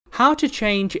How to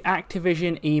change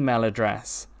Activision email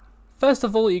address. First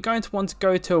of all, you're going to want to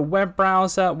go to a web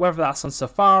browser, whether that's on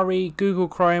Safari, Google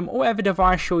Chrome, or whatever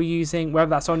device you're using,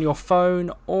 whether that's on your phone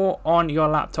or on your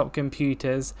laptop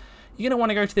computers. You're going to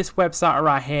want to go to this website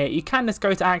right here. You can just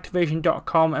go to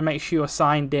Activision.com and make sure you're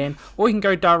signed in, or you can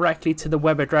go directly to the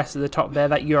web address at the top there,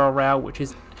 that URL, which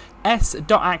is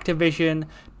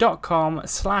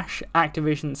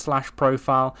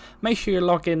s.activision.com/activision/profile. Make sure you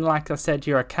log in, like I said,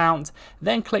 your account.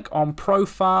 Then click on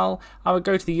profile. I would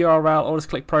go to the URL or just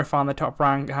click profile in the top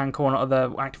right hand corner of the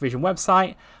Activision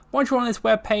website. Once you're on this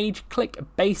web page, click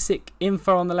basic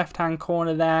info on the left hand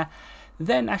corner there.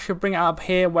 Then I should bring it up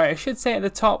here where it should say at the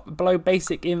top below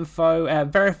basic info,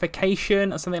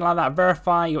 verification or something like that.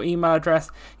 Verify your email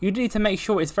address. You need to make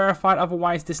sure it's verified,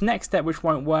 otherwise this next step, which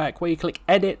won't work, where you click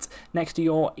edit next to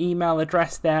your email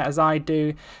address there, as I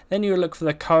do. Then you look for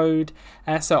the code.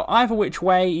 So either which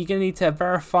way, you're going to need to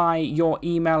verify your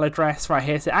email address right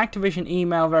here. So Activision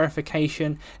email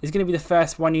verification is going to be the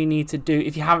first one you need to do.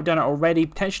 If you haven't done it already,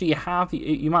 potentially you have,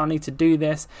 you might not need to do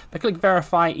this, but click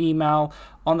verify email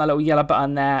on that little yellow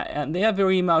button there, and the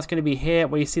other email is going to be here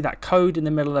where you see that code in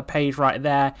the middle of the page right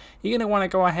there. You're going to want to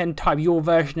go ahead and type your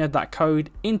version of that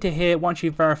code into here once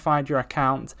you've verified your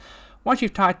account. Once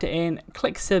you've typed it in,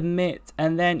 click submit,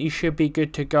 and then you should be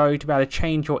good to go to be able to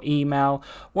change your email.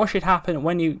 What should happen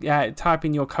when you type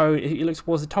in your code, if you look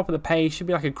towards the top of the page, should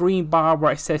be like a green bar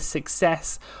where it says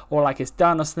success or like it's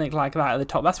done or something like that at the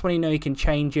top. That's when you know you can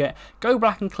change it. Go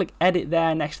back and click edit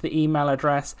there next to the email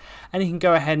address, and you can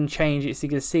go ahead and change it. So you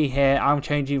can see here I'm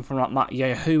changing from like my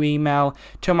Yahoo email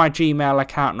to my Gmail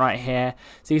account right here.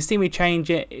 So you see me change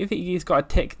it. If it's got a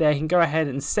tick there, you can go ahead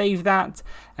and save that.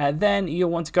 Then you'll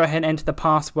want to go ahead and enter the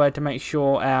password to make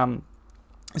sure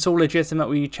it's all legitimate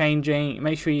with you changing.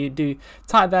 Make sure you do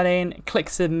type that in, click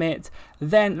submit,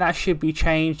 then that should be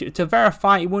changed. To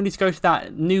verify, you will need to go to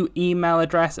that new email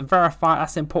address and verify.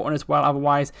 That's important as well,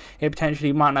 otherwise it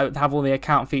potentially might not have all the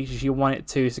account features you want it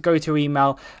to. So go to your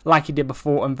email like you did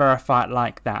before and verify it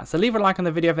like that. So leave a like on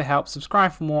the video if it helps,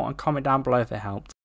 subscribe for more, and comment down below if it helped.